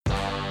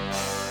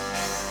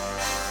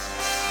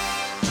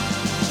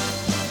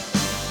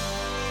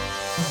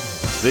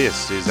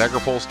This is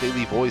Agri-Pulse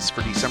Daily Voice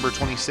for December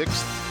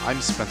 26th. I'm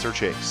Spencer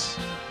Chase.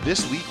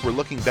 This week, we're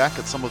looking back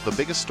at some of the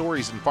biggest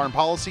stories in farm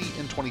policy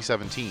in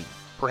 2017.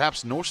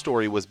 Perhaps no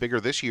story was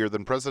bigger this year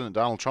than President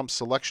Donald Trump's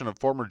selection of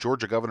former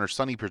Georgia Governor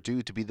Sonny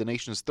Perdue to be the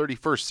nation's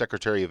 31st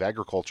Secretary of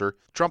Agriculture.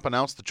 Trump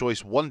announced the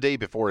choice one day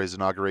before his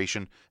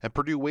inauguration, and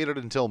Perdue waited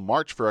until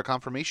March for a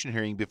confirmation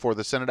hearing before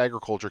the Senate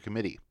Agriculture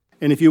Committee.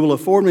 And if you will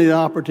afford me the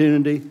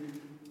opportunity,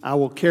 I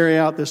will carry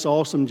out this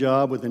awesome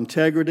job with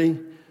integrity,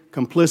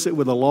 complicit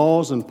with the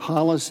laws and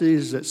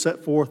policies that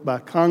set forth by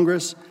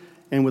Congress,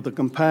 and with the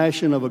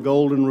compassion of a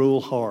golden rule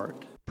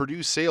heart.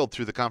 Perdue sailed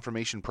through the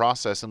confirmation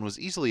process and was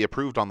easily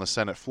approved on the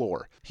Senate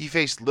floor. He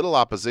faced little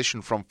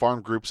opposition from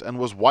farm groups and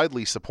was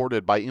widely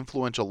supported by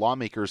influential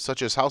lawmakers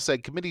such as House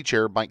Ag Committee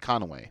Chair Mike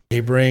Conaway.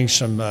 He brings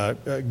some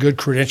good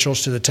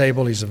credentials to the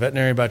table. He's a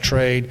veterinarian by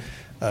trade,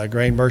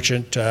 grain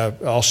merchant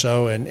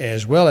also, and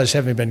as well as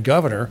having been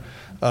governor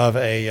of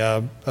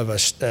a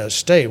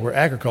state where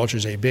agriculture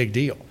is a big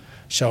deal.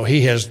 So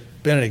he has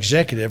been an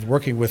executive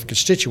working with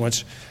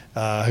constituents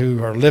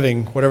who are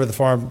living whatever the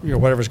farm,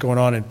 whatever's going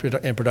on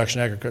in production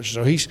agriculture.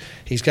 So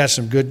he's got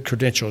some good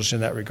credentials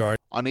in that regard.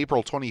 On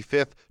April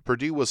 25th,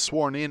 Perdue was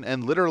sworn in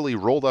and literally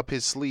rolled up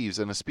his sleeves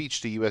in a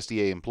speech to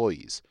USDA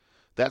employees.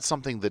 That's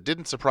something that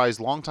didn't surprise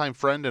longtime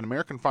friend and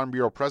American Farm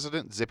Bureau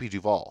President Zippy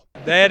Duval.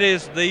 That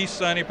is the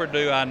Sonny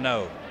Perdue I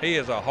know. He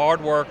is a hard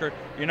worker.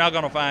 You're not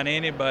going to find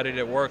anybody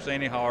that works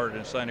any harder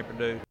than Sonny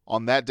Perdue.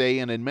 On that day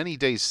and in many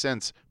days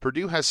since,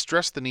 Perdue has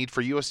stressed the need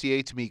for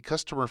USDA to be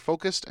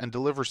customer-focused and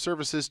deliver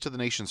services to the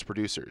nation's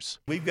producers.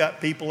 We've got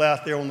people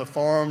out there on the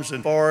farms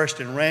and forests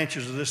and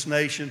ranches of this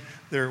nation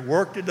that are at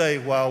work today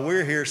while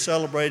we're here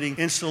celebrating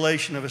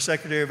installation of a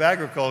Secretary of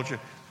Agriculture.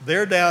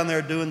 They're down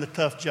there doing the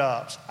tough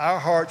jobs. Our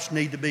hearts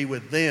need to be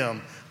with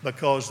them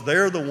because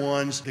they're the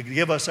ones to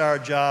give us our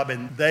job,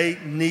 and they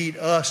need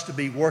us to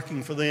be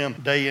working for them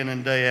day in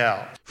and day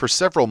out. For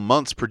several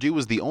months, Perdue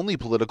was the only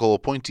political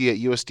appointee at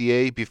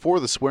USDA before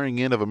the swearing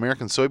in of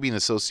American Soybean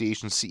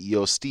Association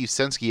CEO Steve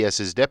Censky as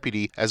his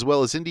deputy, as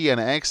well as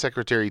Indiana Ag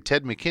Secretary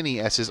Ted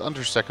McKinney as his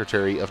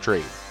Undersecretary of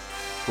Trade.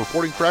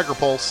 Reporting for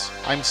Agri-Pulse,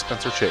 I'm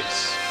Spencer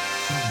Chase.